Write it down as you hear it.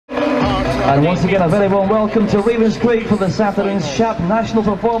And once again, a very warm welcome to Ravenscraig for this afternoon's SHAAP National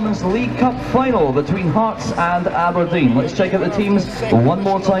Performance League Cup Final between Hearts and Aberdeen. Let's check out the teams one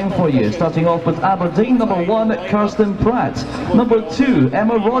more time for you. Starting off with Aberdeen, number 1, Kirsten Pratt. Number 2,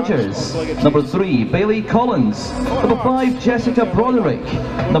 Emma Rogers. Number 3, Bailey Collins. Number 5, Jessica Broderick.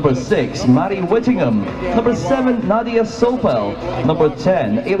 Number 6, Mary Whittingham. Number 7, Nadia Sopel. Number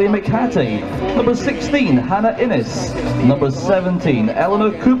 10, Ailey McCafferty. Number 16, Hannah Innes. Number 17,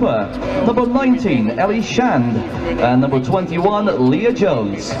 Eleanor Cooper. Number 19, Ellie Shand. And number 21, Leah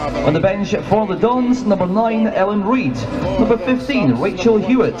Jones. On the bench for the Dons, number 9, Ellen Reid. Number 15, Rachel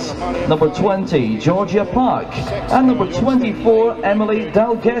Hewitt. Number 20, Georgia Park. And number 24, Emily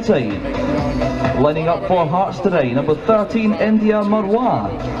Dalgety. Lining up for Hearts today, number 13, India Marwa.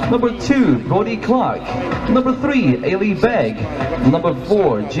 Number 2, Brodie Clark. Number 3, Ailey Begg. Number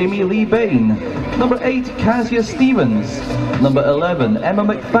 4, Jamie Lee Bain. Number 8, Kezia Stevens. Number 11, Emma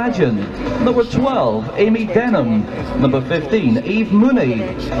McFadden. Number 12, Amy Denham. Number 15, Eve Mooney.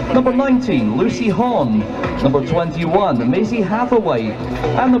 Number 19, Lucy Hawn. Number 21, Maisie Hathaway.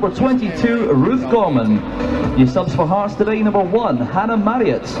 And number 22, Ruth Gorman. Your subs for Hearts today, number 1, Hannah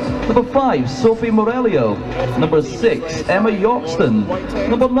Marriott. Number 5, Sophie Morelio. Number 6, Emma Yorkston.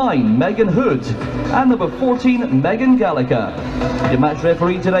 Number 9, Megan Hood. And number 14, Megan Gallagher. Your match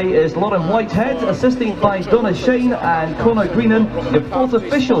referee today is Lauren Whitehead, assisted by Donna Shane and Conor Greenan. Your fourth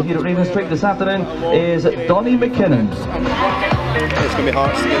official here at Ravenscraig this afternoon is Donnie McKinnon. It's going to be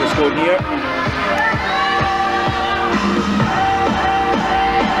Hearts to get the score here.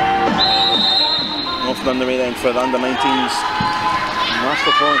 Off underway then for the under-19s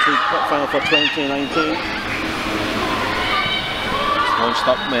National Performance League Cup Final for 2019. It's launched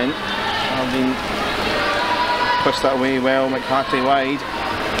up then. Aberdeen pushed that away well. McCarthy wide.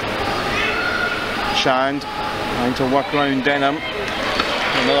 Shand trying to work around Denham.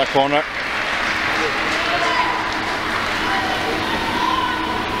 Another corner.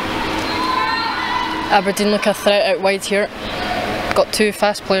 Aberdeen look a threat out wide here. Got 2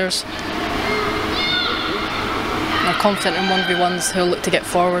 fast players. They're confident in 1v1s who'll look to get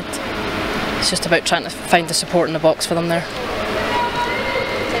forward. It's just about trying to find the support in the box for them there.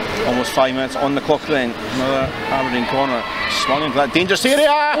 Almost 5 minutes on the clock then. Another Aberdeen corner. Swung into that dangerous area.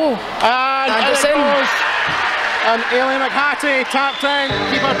 Oh, and it's in. And Ailey McCafferty tapped in.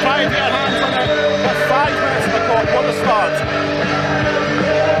 Keeper trying to get her hands on it. But 5 minutes on the clock. What a start.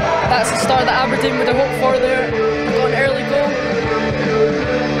 That's the start that Aberdeen would have hoped for there. Got an early goal.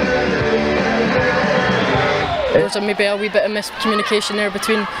 There was maybe a wee bit of miscommunication there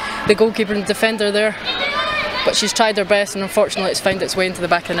between the goalkeeper and the defender there. But she's tried her best and unfortunately it's found its way into the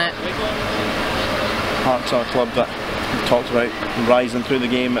back of the net. Hearts are a club that we've talked about rising through the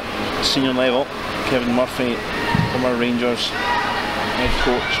game at senior level. Kevin Murphy, former Rangers head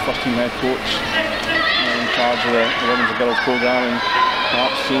coach, first team head coach, in charge of the women's and girls programme. And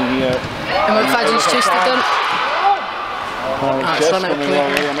Hearts seen here. And McFadden's chased it down. Just coming away.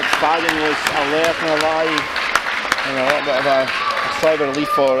 McFadden was alert and alive. And a little bit of a sigh of relief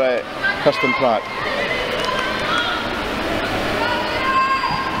for Kirsten Pratt.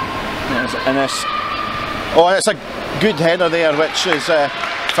 And it's a good header there, which has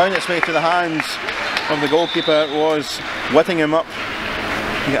found its way to the hands of the goalkeeper. It was Whittingham up.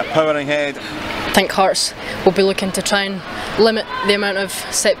 You get a powering head. I think Hearts will be looking to try and limit the amount of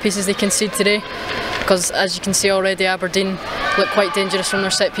set pieces they concede today, because as you can see already, Aberdeen look quite dangerous from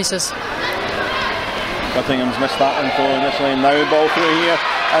their set pieces. Whittingham's missed that one for initially. Now ball through here,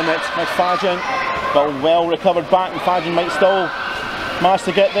 and it's McFadden, but well recovered back. McFadden might still manage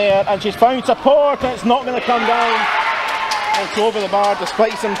to get there, and she's found support, and it's not going to come down. It's over the bar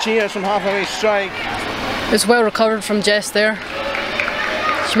despite some cheers from halfway strike. It's well recovered from Jess there.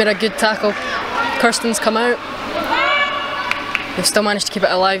 She made a good tackle. Kirsten's come out. They've still managed to keep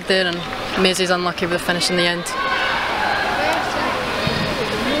it alive there, and Maisie's unlucky with the finish in the end.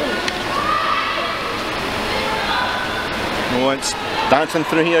 It's dancing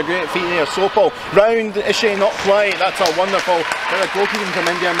through here, great feet there. Sopel round, is she not quite? That's a wonderful bit of goalkeeping from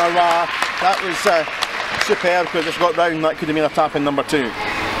India Marwa. That was superb because it's got round. That could have been a tap in number 2.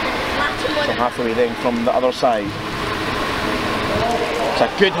 So halfway then from the other side. It's a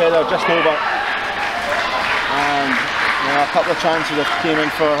good header just over. And a couple of chances that came in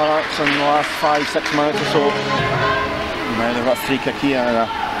for Hearts in the last 5-6 minutes or so. Now they've got a free kick here and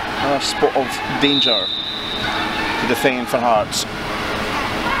another spot of danger to defend for Hearts.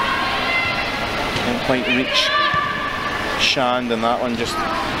 Didn't quite reach Shand, and that one just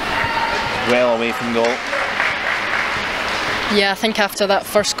well away from goal. Yeah, I think after that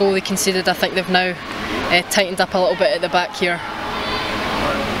first goal they conceded, I think they've now tightened up a little bit at the back here.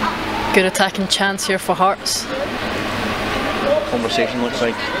 Good attacking chance here for Hearts. Conversation looks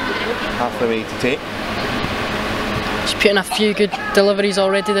like half the way to take. She's put in a few good deliveries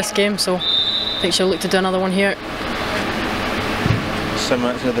already this game, so I think she'll look to do another one here. 7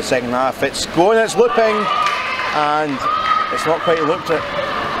 minutes into the second half, it's going, it's looping, and it's not quite looped it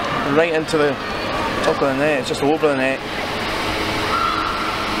right into the top of the net, it's just over the net.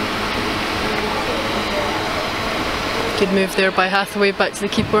 Good move there by Hathaway, back to the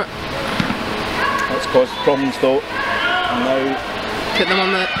keeper. That's caused problems though. Now put them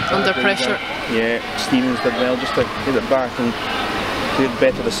on under pressure. Yeah, Stevens did well just to get it back and did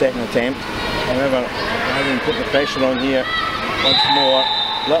better the second attempt. However, having put the pressure on here once more,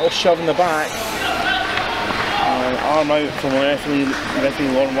 little shove in the back, and arm out from referee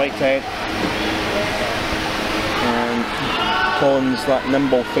Lauren Whitehead, and Collins, that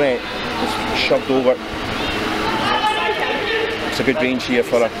nimble threat, just shoved over. It's a good range here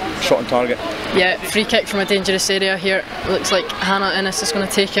for a shot on target. Yeah, free kick from a dangerous area here. Looks like Hannah Innes is going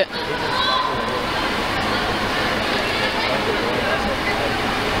to take it.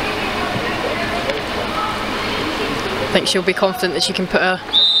 I think she'll be confident that she can put a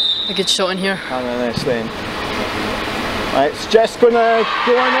good shot in here. Hannah Innes then. It's just going to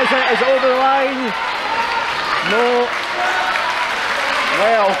go in, is it? Is it over the line? No.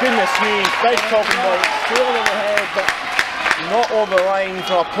 Well, goodness me, big talking about, straight over the head, but not over the line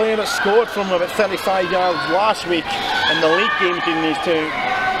for a player that scored from about 35 yards last week in the league game between these two.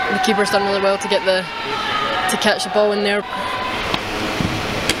 The keeper's done really well to catch the ball in there.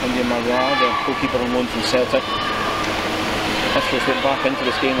 India Marwa, the goalkeeper on loan from Celtic. She'll get back into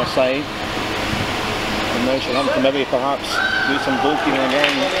this game aside, and now she'll have to maybe perhaps do some goalkeeping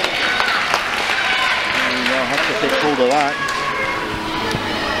again, and they'll have to take hold of that.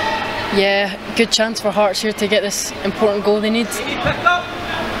 Yeah, good chance for Hearts here to get this important goal they need. It's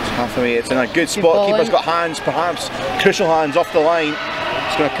Hathaway, it's in a good spot. Keeper's got hands, perhaps crucial hands off the line.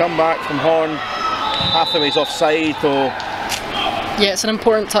 It's going to come back from Horn. Hathaway's offside though. Yeah, it's an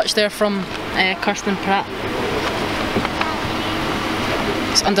important touch there from Kirsten Pratt.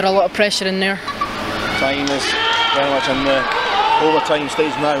 It's under a lot of pressure in there. Time is very much in the overtime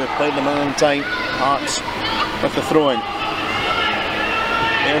stage now. We've played the minimum time. Hearts with the throw in.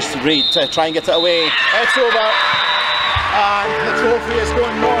 There's Reid to try and get it away. It's over. And the trophy is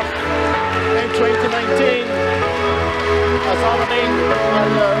going north in 2019. As Aberdeen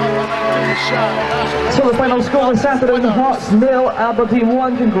So the final score this Saturday, Hearts 0, Aberdeen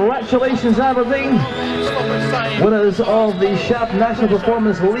 1. Congratulations Aberdeen, winners of the SHAAP National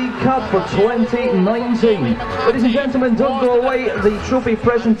Performance League Cup for 2019. Ladies and gentlemen, don't go away, the trophy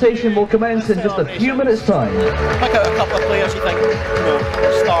presentation will commence in just a few minutes time. Pick out a couple of players you think,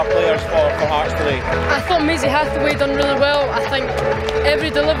 star players for Hearts today. I thought Maisie Hathaway done really well. I think every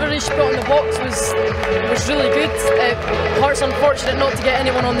delivery she put on the box was really good. Hearts unfortunate not to get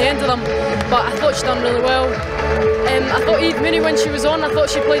anyone on the end of them, but I thought she done really well. I thought Eve Mooney, when she was on, I thought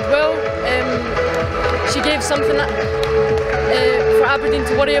she played well. She gave something for Aberdeen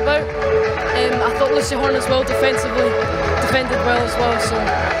to worry about. I thought Lucy Horn as well defensively defended well as well. So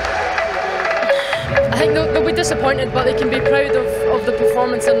I think they'll be disappointed, but they can be proud of the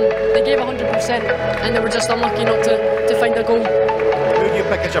performance, and they gave 100%, and they were just unlucky not to find a goal. Who do you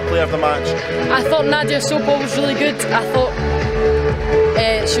pick as your player of the match? I thought Nadia Sopel was really good. I thought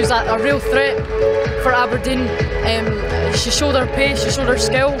she was a real threat for Aberdeen. She showed her pace, she showed her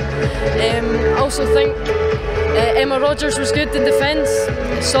skill. I also think Emma Rogers was good in defence,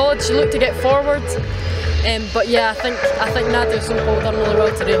 solid. She looked to get forward. But yeah, I think Nadia Sopel done really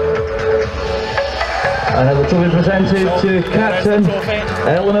well today. And the trophy presented to Captain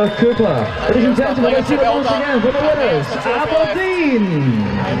Eleanor Cooper. Ladies and gentlemen, let's see it once again for the winners, Aberdeen!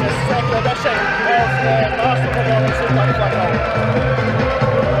 In the second edition of the National Performance League Cup Final.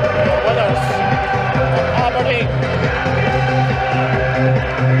 Winners, Aberdeen.